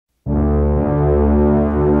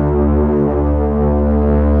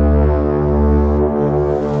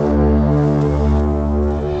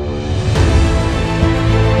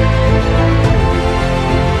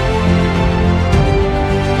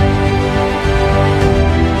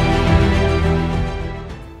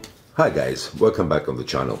Hi guys, welcome back on the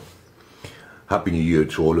channel. Happy New Year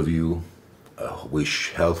to all of you.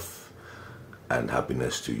 Wish health and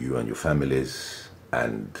happiness to you and your families,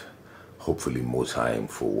 and hopefully more time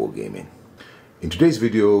for wargaming. In today's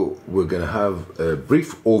video we're going to have a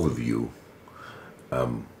brief overview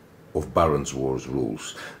of Barons War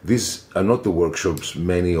rules. These are not the workshops.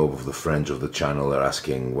 Many of the friends of the channel are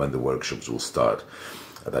asking when the workshops will start.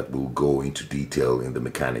 That will go into detail in the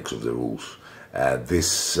mechanics of the rules.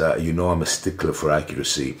 You know, I'm a stickler for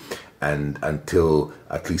accuracy, and until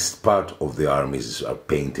at least part of the armies are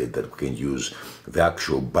painted that we can use the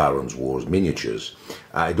actual Barons Wars miniatures,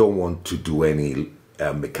 I don't want to do any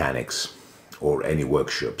mechanics or any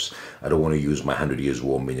workshops. I don't want to use my 100 Years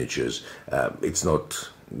War miniatures. It's not,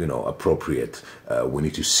 you know, appropriate. We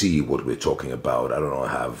need to see what we're talking about. I don't know,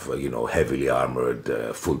 have, you know, heavily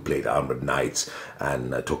armored, full plate armored knights,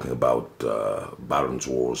 and talking about Barons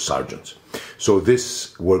War sergeants. So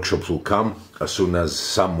this workshops will come as soon as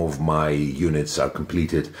some of my units are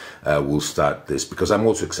completed. We'll start this because I'm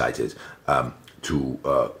also excited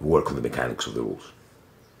to work on the mechanics of the rules.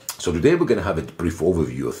 So today we're going to have a brief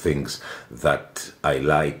overview of things that I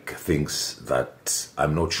like, things that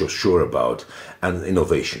I'm not sure about, and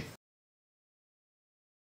innovation.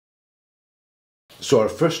 So our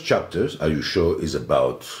first chapter, as you show, is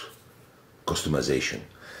about customization.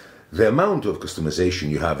 The amount of customization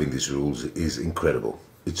you have in these rules is incredible.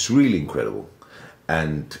 It's really incredible.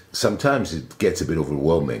 And sometimes it gets a bit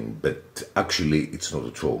overwhelming, but actually it's not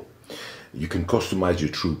at all. You can customize your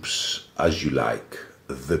troops as you like.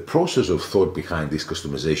 The process of thought behind this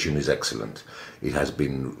customization is excellent. It has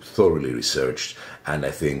been thoroughly researched, and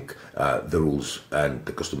I think the rules and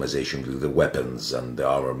the customization with the weapons and the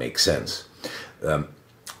armor make sense.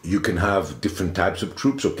 You can have different types of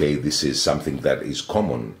troops. Okay, this is something that is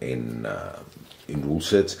common in rule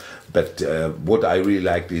sets, but what I really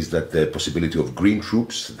liked is that the possibility of green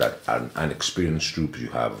troops, that are unexperienced troops. You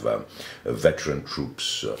have veteran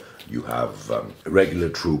troops, you have regular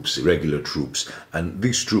troops, irregular troops, and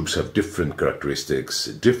these troops have different characteristics,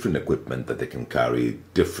 different equipment that they can carry,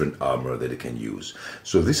 different armor that they can use.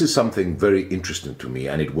 So this is something very interesting to me,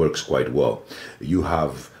 and it works quite well. You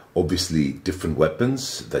have obviously different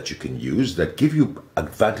weapons that you can use that give you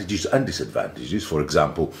advantages and disadvantages. For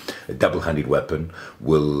example, a double-handed weapon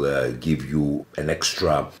will give you an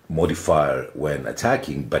extra modifier when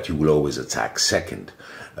attacking, but you will always attack second.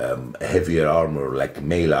 A heavier armor like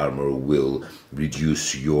mail armor will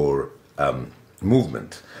reduce your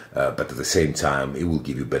movement, but at the same time it will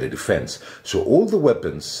give you better defense. So all the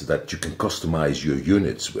weapons that you can customize your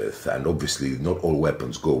units with, and obviously not all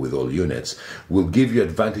weapons go with all units, will give you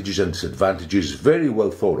advantages and disadvantages very well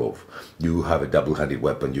thought of. You have a double-handed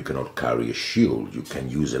weapon, you cannot carry a shield. You can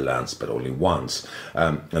use a lance but only once,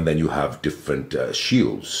 and then you have different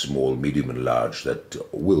shields, small, medium and large, that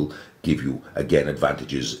will give you again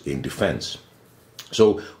advantages in defense.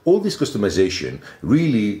 So all this customization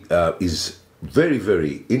really is very,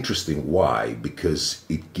 very interesting. Why? Because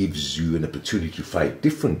it gives you an opportunity to fight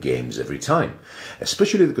different games every time,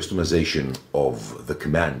 especially the customization of the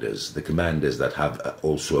commanders that have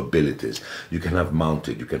also abilities. You can have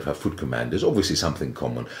mounted, you can have foot commanders, obviously something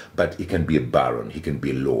common, but he can be a baron, he can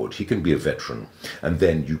be a lord, he can be a veteran, and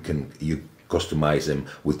then you customize them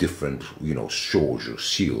with different, you know, swords or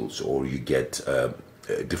shields, or you get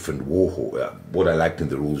different what I liked in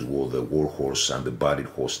the rules were the warhorse and the bodied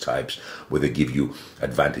horse types, where they give you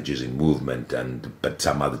advantages in movement but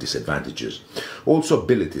some other disadvantages. Also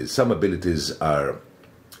abilities. Some abilities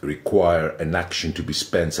require an action to be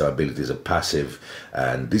spent. Some abilities are passive,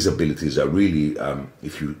 and these abilities are really,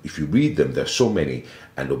 if you read them, there are so many,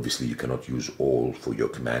 and obviously you cannot use all for your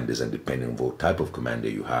commanders, and depending on what type of commander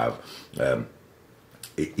you have,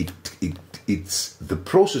 it's the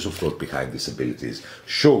process of thought behind these abilities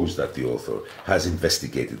shows that the author has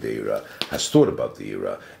investigated the era, has thought about the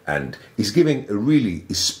era, and is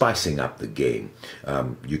spicing up the game.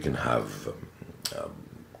 You can have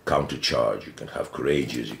countercharge, you can have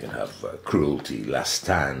courageous, you can have cruelty, last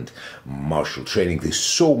stand, martial training. There's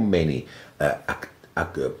so many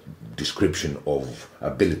description of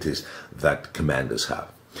abilities that commanders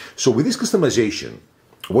have. So with this customization,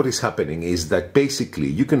 what is happening is that basically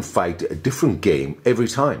you can fight a different game every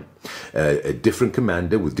time. A different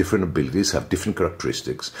commander with different abilities have different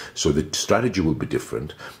characteristics, so the strategy will be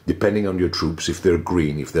different depending on your troops. If they're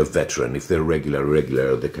green, if they're veteran, if they're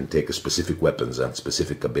regular, they can take specific weapons and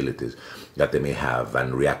specific abilities that they may have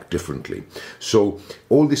and react differently. So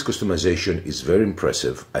all this customization is very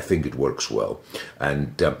impressive. I think it works well,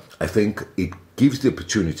 and I think it gives the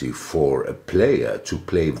opportunity for a player to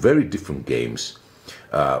play very different games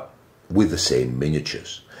with the same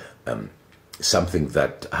miniatures. something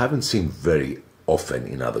that I haven't seen very often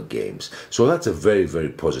in other games. So that's a very, very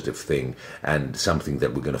positive thing, and something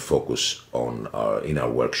that we're going to focus on in our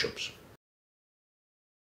workshops.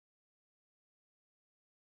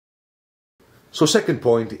 So second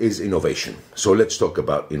point is innovation. So let's talk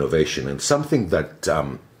about innovation, and something that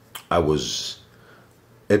I was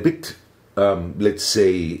a bit, let's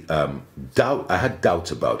say, I had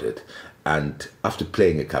doubts about it. And after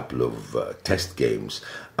playing a couple of test games,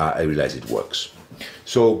 I realized it works.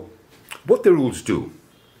 So what the rules do,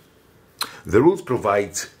 the rules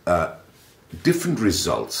provide different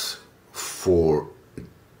results for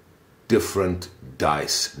different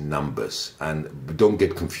dice numbers. And don't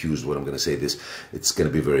get confused when I'm going to say this. It's going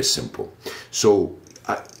to be very simple. So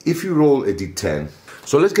if you roll a d10,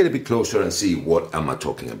 so let's get a bit closer and see what am I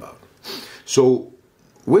talking about. So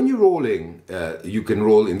when you're rolling, you can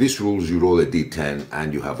roll, in these rules, you roll a d10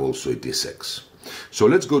 and you have also a d6. So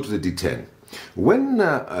let's go to the d10. When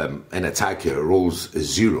an attacker rolls a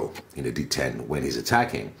 0 in a d10 when he's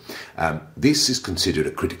attacking, this is considered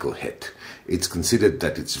a critical hit. It's considered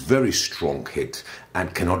that it's a very strong hit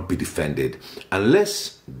and cannot be defended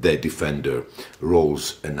unless the defender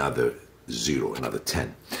rolls another 0, another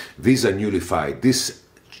 10. These are nullified. This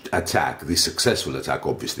attack, this successful attack,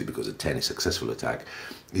 obviously, because a 10 is successful attack,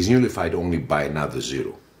 is nullified only by another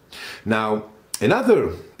 0. Now, another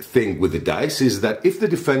thing with the dice is that if the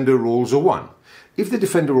defender rolls a 1, if the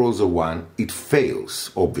defender rolls a 1, it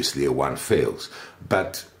fails. Obviously, a 1 fails.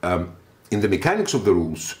 But in the mechanics of the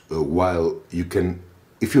rules, while you can,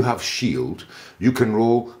 if you have shield, you can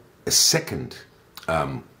roll a second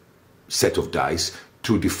set of dice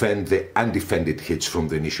to defend the undefended hits from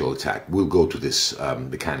the initial attack. We'll go to this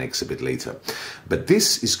mechanics a bit later. But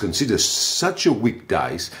this is considered such a weak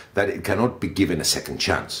dice that it cannot be given a second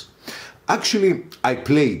chance. Actually, I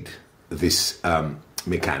played this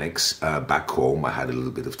mechanics back home. I had a little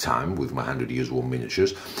bit of time with my 100 Years War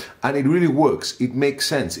miniatures, and it really works. It makes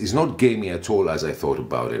sense. It's not gamey at all as I thought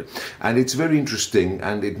about it. And it's very interesting,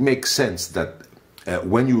 and it makes sense that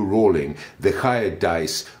when you're rolling, the higher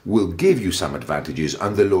dice will give you some advantages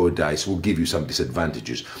and the lower dice will give you some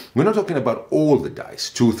disadvantages. We're not talking about all the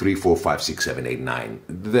dice, 2, 3, 4, 5, 6, 7, 8, 9.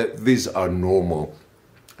 These are normal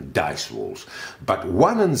dice rolls. But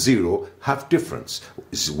 1 and 0 have difference.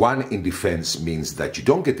 1 in defense means that you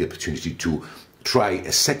don't get the opportunity to try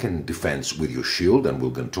a second defense with your shield, and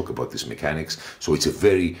we're going to talk about this mechanics. So it's a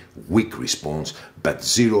very weak response, but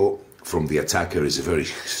 0 from the attacker is a very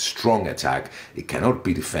strong attack. It cannot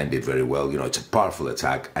be defended very well. You know, it's a powerful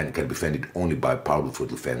attack and it can be defended only by powerful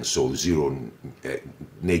defense. So 0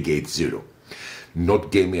 negates 0.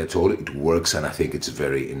 Not gamey at all. It works, and I think it's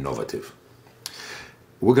very innovative.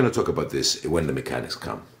 We're going to talk about this when the mechanics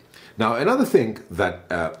come. Now, another thing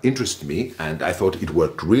that interests me, and I thought it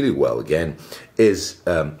worked really well again, is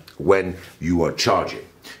when you are charging.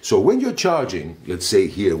 So when you're charging, let's say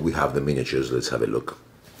here we have the miniatures. Let's have a look.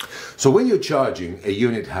 So when you're charging, a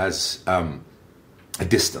unit has a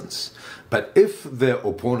distance. But if the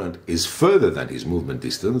opponent is further than his movement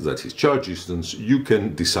distance, that's his charge distance, you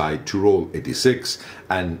can decide to roll a d6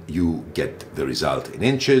 and you get the result in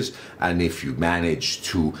inches. And if you manage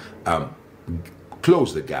to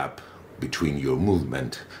close the gap between your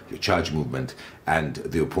movement, your charge movement, and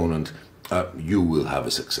the opponent, you will have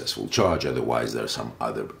a successful charge. Otherwise, there are some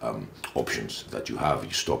other options that you have.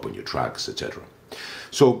 You stop on your tracks, etc.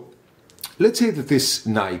 So let's say that this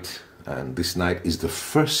knight, and this knight is the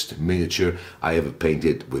first miniature I ever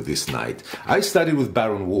painted with this knight. I started with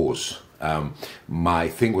Baron Wars. My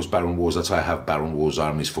thing was Baron Wars. That's why I have Baron Wars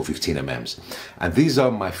armies for 15 mm. And these are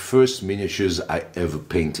my first miniatures I ever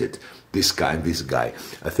painted. This guy and this guy.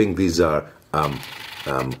 I think these are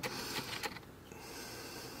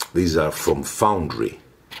from Foundry.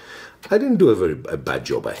 I didn't do a bad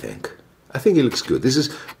job, I think. I think it looks good. This is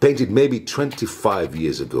painted maybe 25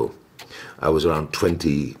 years ago. I was around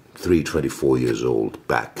 23, 24 years old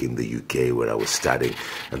back in the UK where I was studying.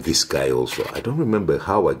 And this guy also, I don't remember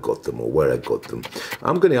how I got them or where I got them.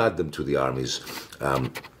 I'm going to add them to the armies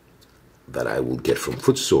that I will get from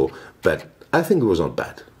Footsore, but I think it was not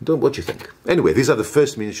bad. What do you think? Anyway, these are the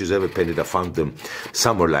first miniatures ever painted. I found them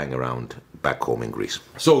somewhere lying around back home in Greece.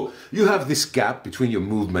 So you have this gap between your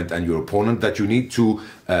movement and your opponent that you need to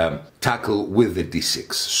tackle with the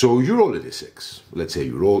d6. So you roll a d6. Let's say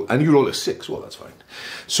you roll, and you roll a 6. Well, that's fine.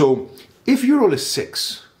 So if you roll a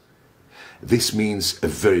 6, this means a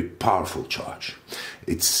very powerful charge.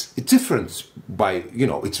 It's different by, you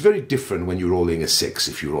know, it's very different when you're rolling a 6.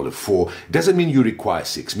 If you roll a 4, it doesn't mean you require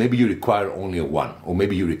 6. Maybe you require only a 1, or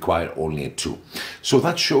maybe you require only a 2. So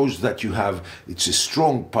that shows that you have, it's a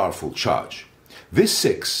strong, powerful charge. This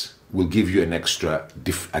 6 will give you an extra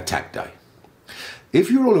attack die. If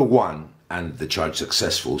you roll a 1 and the charge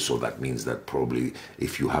successful, so that means that probably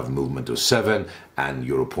if you have movement of 7 and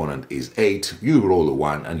your opponent is 8, you roll a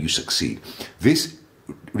 1 and you succeed. This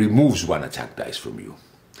removes 1 attack dice from you.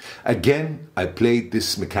 Again, I played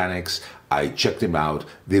these mechanics, I checked them out,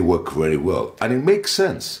 they work very well. And it makes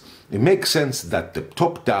sense. It makes sense that the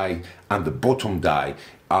top die and the bottom die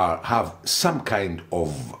have some kind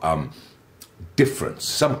of difference,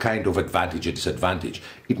 some kind of advantage or disadvantage.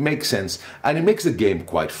 It makes sense, and it makes the game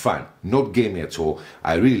quite fun. Not gamey at all.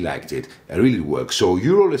 I really liked it. It really works. So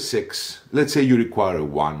you roll a 6, let's say you require a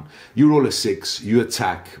 1, you roll a 6, you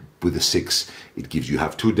attack with a 6, it gives you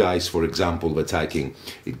have 2 dice, for example, of attacking,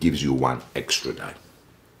 it gives you 1 extra die.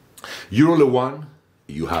 You roll a 1,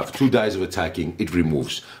 you have 2 dice of attacking, it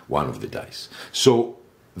removes 1 of the dice. So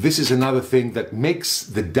this is another thing that makes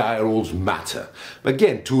the die rolls matter.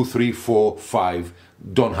 Again, 2, 3, 4, 5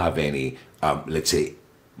 don't have any, let's say,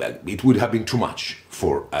 it would have been too much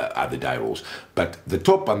for other die rolls. But the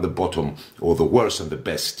top and the bottom, or the worst and the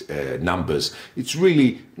best numbers, it's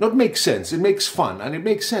really not makes sense. It makes fun and it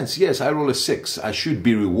makes sense. Yes, I roll a 6. I should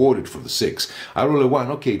be rewarded for the 6. I roll a 1.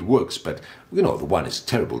 Okay, it works, but you know the 1 is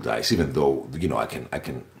terrible dice. Even though you know I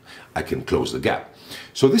can close the gap.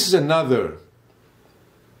 So this is another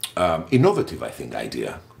innovative, I think,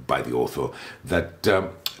 idea by the author that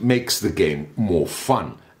makes the game more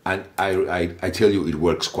fun. And I tell you, it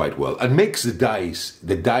works quite well and makes the die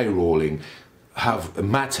rolling have a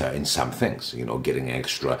matter in some things. You know, getting an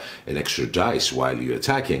extra dice while you're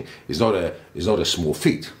attacking is not a small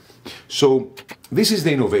feat. So this is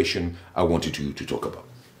the innovation I wanted to talk about.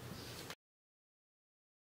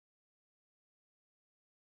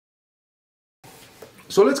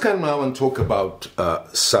 So let's come now and talk about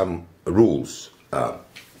some rules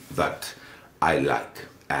that I like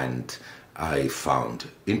and I found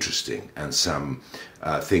interesting, and some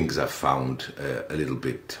things I found a little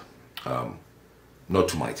bit not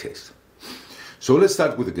to my taste. So let's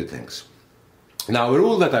start with the good things. Now, a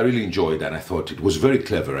rule that I really enjoyed and I thought it was very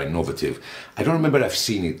clever and innovative, I don't remember I've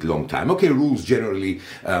seen it a long time. Okay, rules generally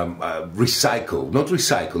recycle,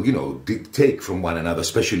 you know, take from one another,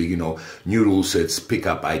 especially, you know, new rule sets pick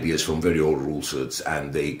up ideas from very old rule sets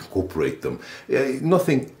and they incorporate them.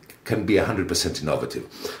 Nothing can be 100% innovative.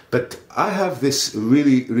 But I have this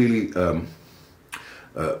really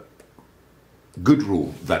good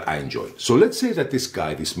rule that I enjoy. So let's say that this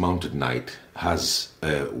guy, this mounted knight, has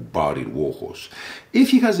a bodied warhorse.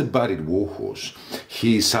 If he has a bodied warhorse,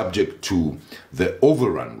 he is subject to the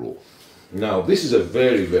overrun rule. Now, this is a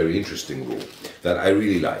very interesting rule that I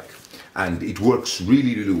really like. And it works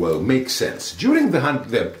really well, makes sense. During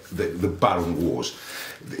the Baron Wars,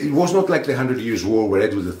 it was not like the 100 Years' War where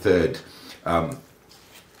Edward III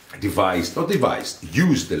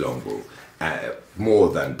used the longbow more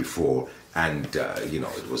than before, and you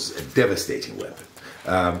know, it was a devastating weapon.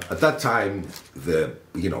 At that time, the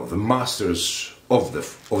masters of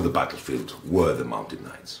the battlefield were the mounted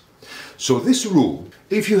knights. So this rule,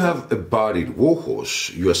 if you have a bodied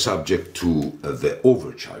warhorse, you are subject to the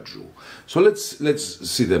overcharge rule. So let's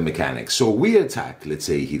see the mechanics. So we attack. Let's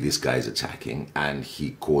say this guy is attacking, and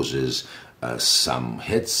he causes some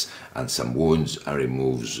hits and some wounds, and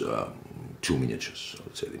removes 2 miniatures. So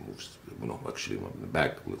let's say he moves. No, actually, one in the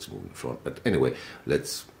back. Let's move in the front. But anyway,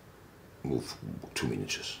 let's move 2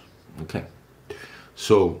 miniatures. Okay.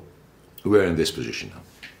 So we're in this position now.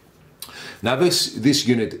 Now this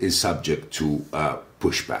unit is subject to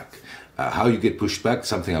pushback. How you get pushed back,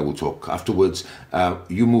 something I will talk afterwards.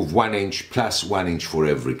 You move 1 inch plus 1 inch for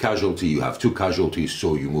every casualty. You have 2 casualties,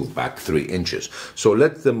 so you move back 3 inches. So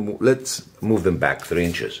let's move them back 3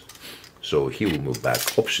 inches. So he will move back,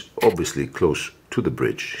 obviously close to the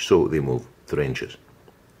bridge, so they move 3 inches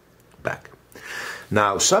back.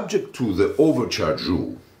 Now, subject to the overcharge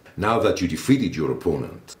rule, now that you defeated your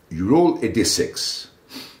opponent, you roll a d6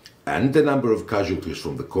 and the number of casualties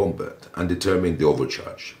from the combat and determine the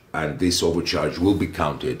overcharge. And this overcharge will be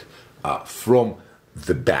counted from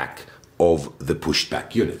the back of the pushed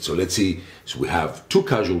back unit. So let's see, so we have 2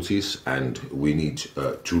 casualties and we need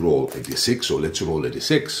to roll a d6. So let's roll a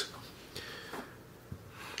d6.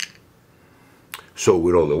 So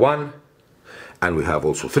we roll a 1 and we have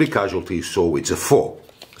also 3 casualties, so it's a 4.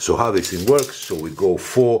 So how this thing works, so we go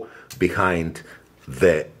 4 behind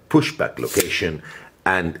the pushback location,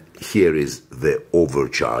 and here is the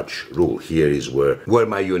overcharge rule. Here is where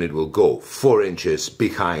my unit will go, 4 inches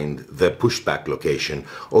behind the pushback location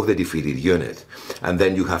of the defeated unit. And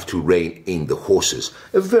then you have to rein in the horses.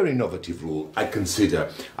 A very innovative rule I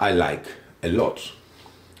consider I like a lot.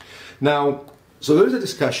 Now, So there is a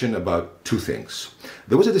discussion about two things.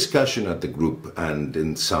 There was a discussion at the group and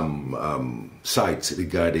in some sites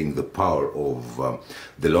regarding the power of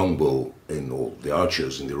the longbow in all the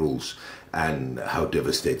archers in the rules and how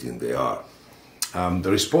devastating they are. The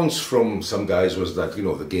response from some guys was that, you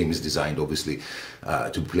know, the game is designed obviously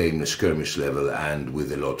to play in a skirmish level and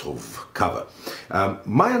with a lot of cover.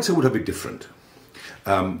 My answer would have been different.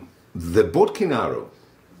 The bodkin arrow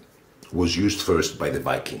was used first by the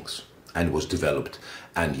Vikings and was developed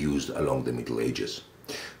and used along the Middle Ages.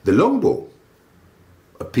 The longbow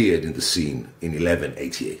appeared in the scene in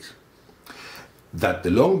 1188. That the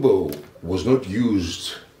longbow was not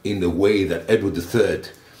used in the way that Edward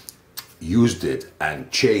III used it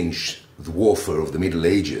and changed the warfare of the Middle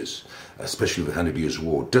Ages, especially the 100 Years'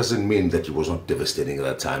 War, doesn't mean that it was not devastating at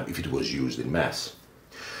that time if it was used in mass.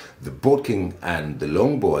 The bodkin and the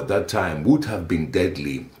longbow at that time would have been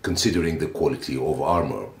deadly considering the quality of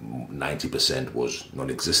armor. 90% was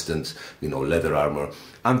non-existent, you know, leather armor,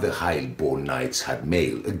 and the high-born knights had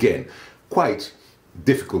mail. Again, quite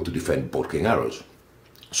difficult to defend bodkin arrows.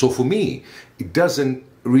 So for me, it doesn't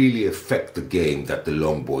really affect the game that the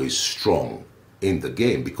longbow is strong in the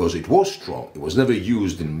game, because it was strong. It was never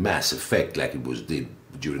used in mass effect like it was did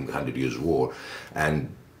during the 100 Years' War,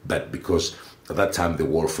 but because at that time the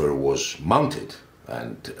warfare was mounted,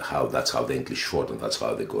 and that's how the English fought, and that's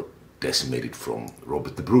how they got decimated from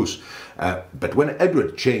Robert the Bruce. But when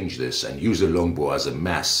Edward changed this and used the longbow as a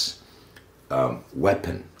mass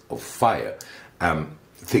weapon of fire,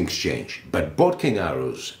 things changed. But bodkin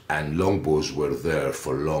arrows and longbows were there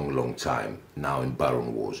for a long, long time now in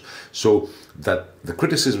Barons Wars. So that the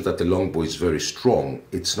criticism that the longbow is very strong,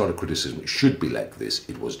 it's not a criticism. It should be like this.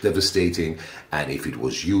 It was devastating, and if it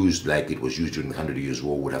was used like it was used during the 100 Years'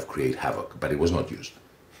 War, would have created havoc. But it was not used.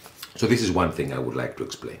 So this is one thing I would like to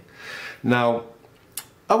explain. Now,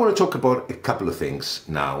 I want to talk about a couple of things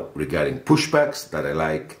now regarding pushbacks that I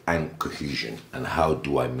like and cohesion, and how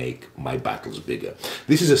do I make my battles bigger.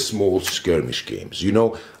 This is a small skirmish games. You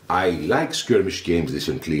know, I like skirmish games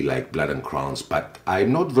recently, like Blood and Crowns, but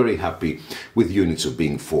I'm not very happy with units of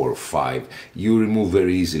being 4 or 5. You remove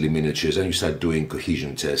very easily miniatures and you start doing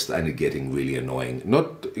cohesion tests and it's getting really annoying.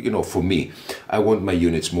 Not, you know, for me, I want my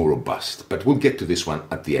units more robust, but we'll get to this one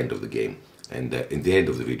at the end of the game. And in the end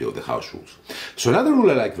of the video, the house rules. So another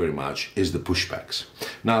rule I like very much is the pushbacks.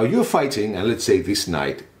 Now you're fighting, and let's say this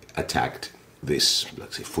knight attacked this,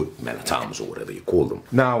 let's say, foot men-at-arms or whatever you call them.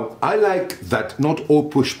 Now I like that not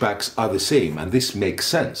all pushbacks are the same, and this makes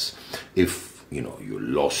sense. If you know you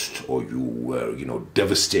lost or you were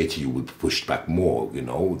devastated, you would push back more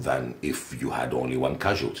than if you had only one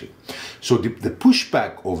casualty. So the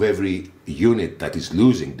pushback of every unit that is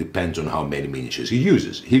losing depends on how many miniatures he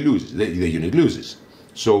uses. He loses, the unit loses.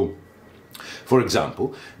 So for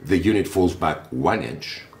example, the unit falls back 1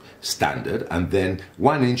 inch standard, and then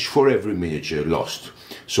 1 inch for every miniature lost.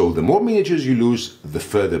 So the more miniatures you lose, the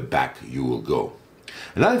further back you will go.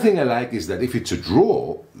 Another thing I like is that if it's a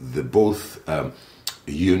draw, both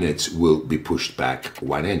units will be pushed back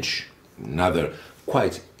 1 inch. Another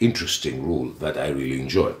quite interesting rule that I really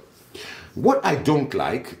enjoy. What I don't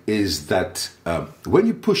like is that when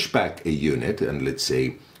you push back a unit, and let's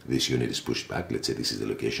say this unit is pushed back, let's say this is the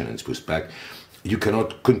location and it's pushed back, you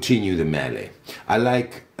cannot continue the melee. I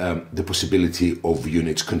like the possibility of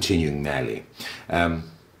units continuing melee. It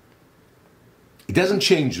doesn't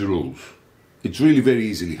change the rules. It's really very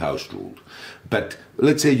easily house ruled. But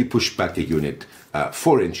let's say you push back a unit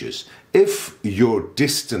 4 inches. If your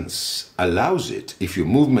distance allows it, if your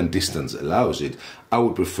movement distance allows it, I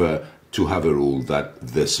would prefer to have a rule that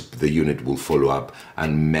the unit will follow up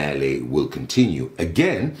and melee will continue.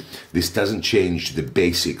 Again, this doesn't change the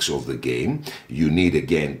basics of the game. You need,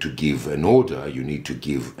 again, to give an order. You need to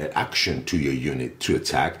give an action to your unit to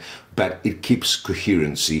attack, but it keeps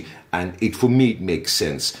coherency, and for me it makes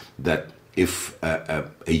sense that if a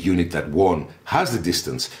unit that won has the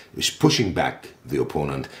distance, is pushing back the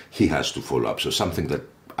opponent, he has to follow up. So something that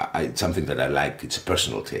I like. It's a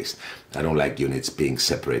personal taste. I don't like units being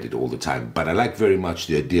separated all the time, but I like very much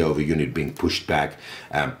the idea of a unit being pushed back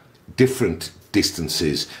different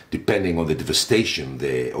distances depending on the devastation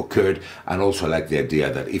that occurred, and also I like the idea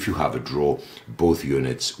that if you have a draw, both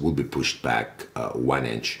units will be pushed back 1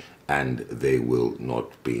 inch and they will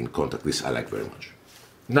not be in contact. This I like very much.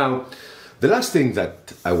 Now, the last thing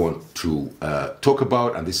that I want to talk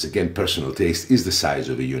about, and this is again personal taste, is the size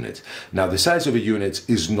of a unit. Now, the size of a unit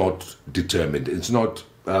is not determined. It's not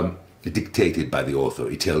dictated by the author.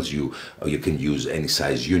 It tells you you can use any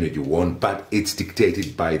size unit you want, but it's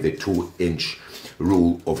dictated by the 2-inch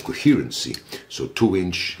rule of coherency. So 2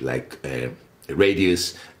 inch, like a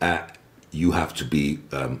radius, you have to be,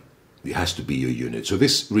 it has to be your unit. So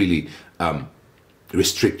this really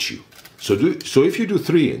restricts you. So if you do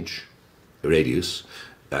 3-inch radius,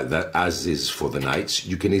 that as is for the knights,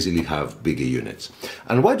 you can easily have bigger units.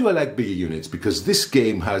 And why do I like bigger units? Because this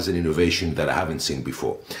game has an innovation that I haven't seen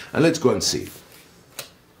before. And let's go and see.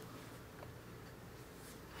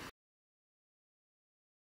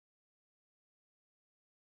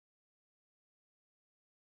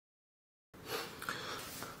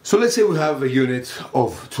 So let's say we have a unit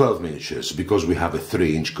of 12 miniatures because we have a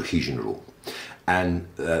 3-inch cohesion rule. And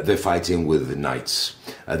they're fighting with the knights.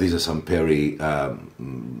 These are some Perry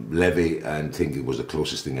Levy, and I think it was the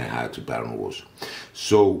closest thing I had to Baron Wars.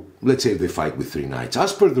 So let's say they fight with 3 knights.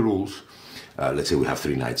 As per the rules, let's say we have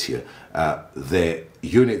 3 knights here, the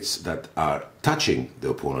units that are touching the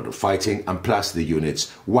opponent are fighting, and plus the units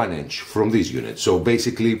 1 inch from these units. So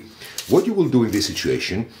basically, what you will do in this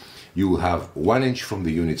situation, you will have 1 inch from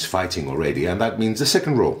the units fighting already, and that means the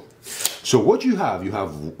second row. So what you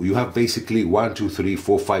have basically 1, 2, 3,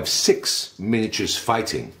 4, 5, 6 miniatures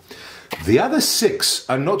fighting. The other 6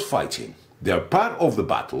 are not fighting. They are part of the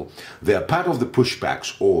battle, they are part of the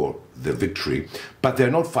pushbacks or the victory, but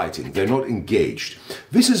they're not fighting, they're not engaged.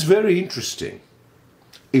 This is very interesting.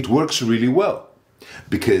 It works really well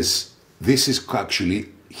because this is actually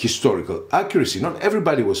historical accuracy. Not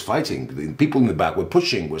everybody was fighting. The people in the back were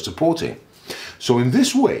pushing, were supporting. So in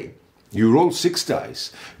this way, you roll 6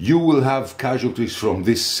 dice, you will have casualties from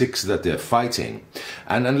these 6 that they're fighting.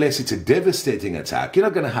 And unless it's a devastating attack, you're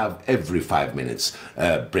not going to have every 5 minutes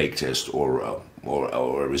break test or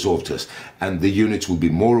a resolve test. And the units will be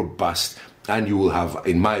more robust, and you will have,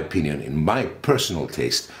 in my opinion, in my personal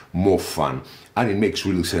taste, more fun. And it makes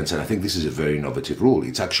real sense. And I think this is a very innovative rule.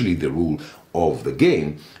 It's actually the rule of the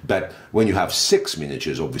game. But when you have 6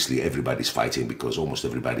 miniatures, obviously everybody's fighting because almost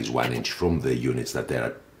everybody's 1 inch from the units that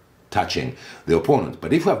they're touching the opponent.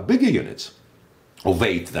 But if you have bigger units, of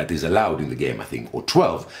 8 that is allowed in the game, I think, or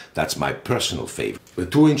 12, that's my personal favorite. The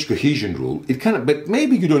 2-inch cohesion rule, it kind of, but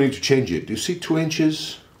maybe you don't need to change it. Do you see 2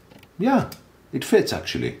 inches? Yeah, it fits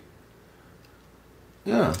actually.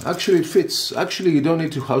 Yeah, actually it fits. Actually, you don't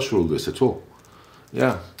need to house rule this at all.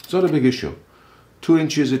 Yeah, it's not a big issue. 2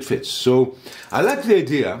 inches, it fits. So I like the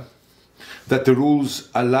idea that the rules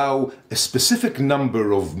allow a specific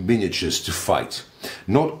number of miniatures to fight.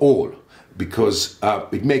 Not all, because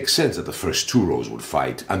it makes sense that the first 2 rows would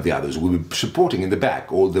fight and the others will be supporting in the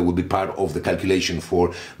back, or they will be part of the calculation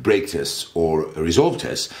for break tests or resolve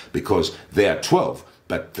tests, because they are 12,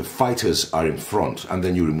 but the fighters are in front, and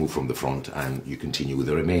then you remove from the front and you continue with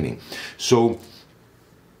the remaining. So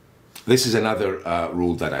this is another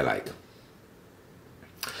rule that I like.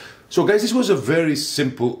 So guys, this was a very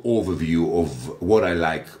simple overview of what I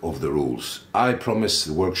like of the rules. I promise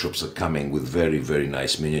the workshops are coming with very, very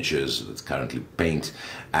nice miniatures that's currently paint,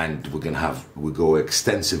 and we go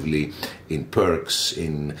extensively in perks,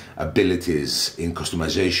 in abilities, in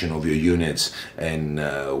customization of your units, and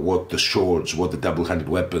what the swords, what the double-handed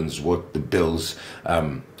weapons, what the bills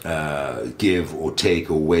give or take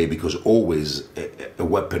away, because always a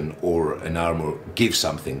weapon or an armor gives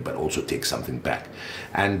something but also takes something back.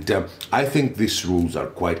 And I think these rules are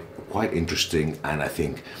quite interesting, and I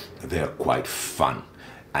think they're quite fun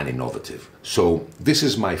and innovative. So this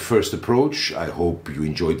is my first approach. I hope you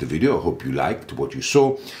enjoyed the video. I hope you liked what you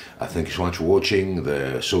saw. Thank you so much for watching.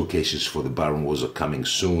 The showcases for the Baron Wars are coming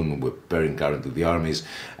soon. We're preparing currently the armies.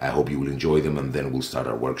 I hope you will enjoy them, and then we'll start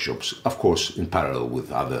our workshops, of course, in parallel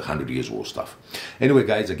with other 100 Years War stuff. Anyway,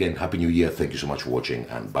 guys, again, Happy New Year. Thank you so much for watching,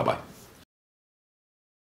 and bye-bye.